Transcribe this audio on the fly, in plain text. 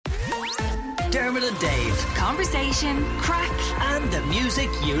Dermot and Dave. Conversation, crack, And the music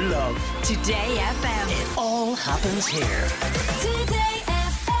you love. Today FM. It all happens here. Today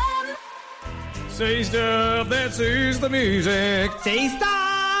FM. Say stuff that soothes the music. Say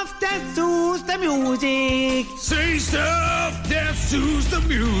stuff that soothes the music. Say stuff that soothes the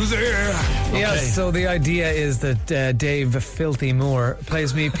music. Yes, so the idea is that Dave Filthy Moore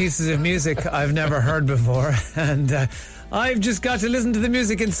plays me pieces of music I've never heard before, and I've just got to listen to the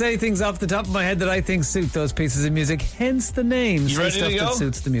music and say things off the top of my head that I think suit those pieces of music, hence the name. You Say ready to stuff go? that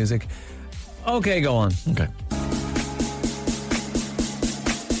suits the music. Okay, go on. Okay.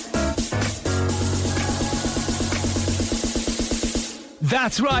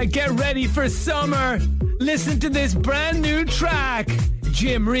 That's right, get ready for summer. Listen to this brand new track,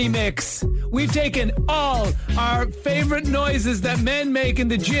 Gym Remix. We've taken all our favorite noises that men make in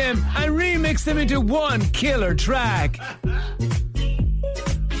the gym and remixed them into one killer track.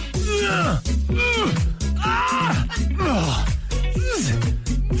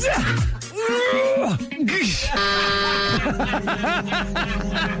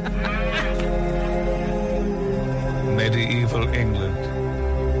 Medieval England.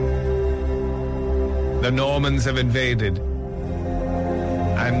 The Normans have invaded,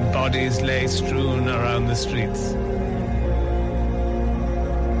 and bodies lay strewn around the streets.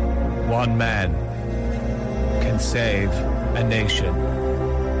 One man can save a nation.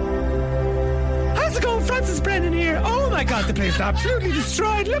 How's it going? Francis Brennan here. Oh my God, the place is absolutely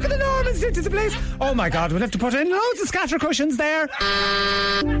destroyed. Look at the Normans did to the place. Oh my God, we'll have to put in loads of scatter cushions there.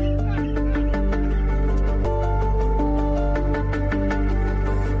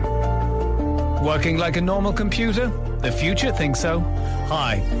 Working like a normal computer? The future thinks so.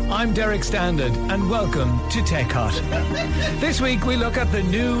 Hi, I'm Derek Standard, and welcome to Tech Hot. This week we look at the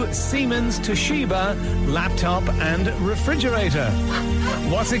new Siemens Toshiba laptop and refrigerator.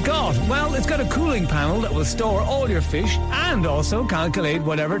 What's it got? Well, it's got a cooling panel that will store all your fish and also calculate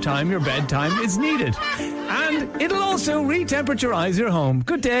whatever time your bedtime is needed. And it'll also re-temperature your home.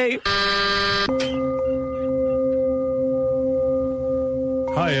 Good day.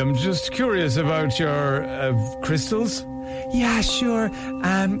 Hi, I'm just curious about your crystals. Yeah, sure.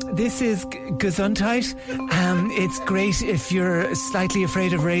 This is Gesundheit. It's great if you're slightly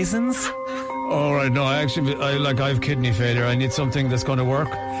afraid of raisins. All right, no, I have kidney failure. I need something that's going to work.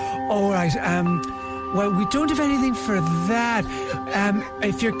 All right. Well, we don't have anything for that.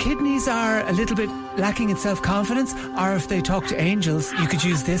 If your kidneys are a little bit lacking in self-confidence, or if they talk to angels, you could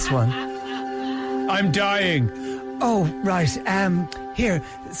use this one. I'm dying. Oh, right. Here,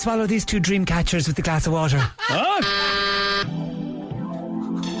 swallow these 2 dream catchers with a glass of water. Huh?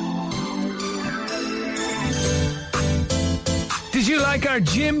 Did you like our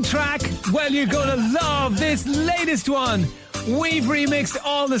gym track? Well, you're going to love this latest one. We've remixed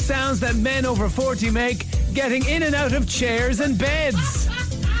all the sounds that men over 40 make getting in and out of chairs and beds.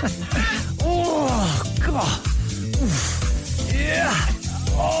 Oh, God. Oof. Yeah.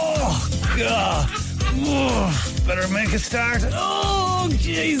 Oh, God. Oh, better make a start. Oh,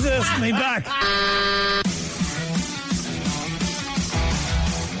 Jesus, my back.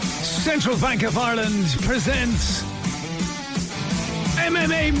 Central Bank of Ireland presents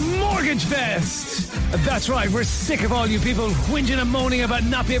MMA Mortgage Fest. That's right, we're sick of all you people whinging and moaning about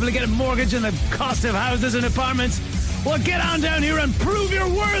not being able to get a mortgage and the cost of houses and apartments. Well, get on down here and prove you're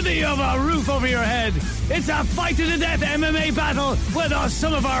worthy of a roof over your head. It's a fight to the death MMA battle with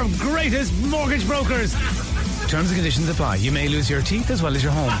some of our greatest mortgage brokers. Terms and conditions apply. You may lose your teeth as well as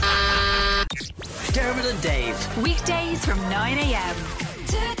your home. Dermot and Dave. Weekdays from 9 a.m.